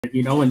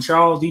you know, and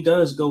Charles, he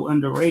does go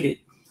underrated.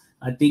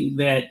 I think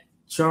that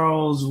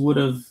Charles would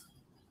have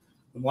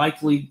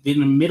likely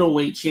been a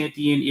middleweight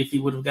champion if he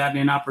would have gotten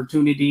an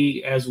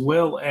opportunity, as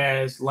well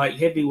as light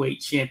heavyweight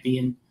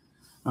champion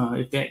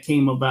if that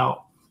came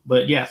about.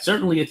 But yeah,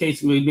 certainly a case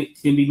can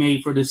be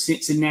made for the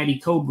Cincinnati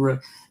Cobra,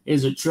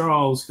 Ezzard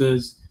Charles,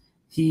 because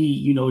he,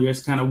 you know,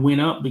 just kind of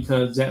went up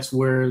because that's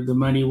where the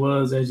money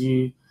was, as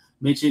you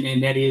mentioned,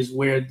 and that is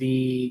where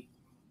the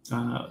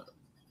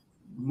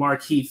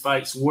marquee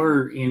fights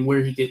were and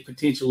where he could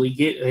potentially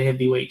get a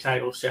heavyweight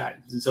title shot.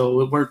 And so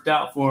it worked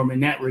out for him in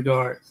that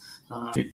regard.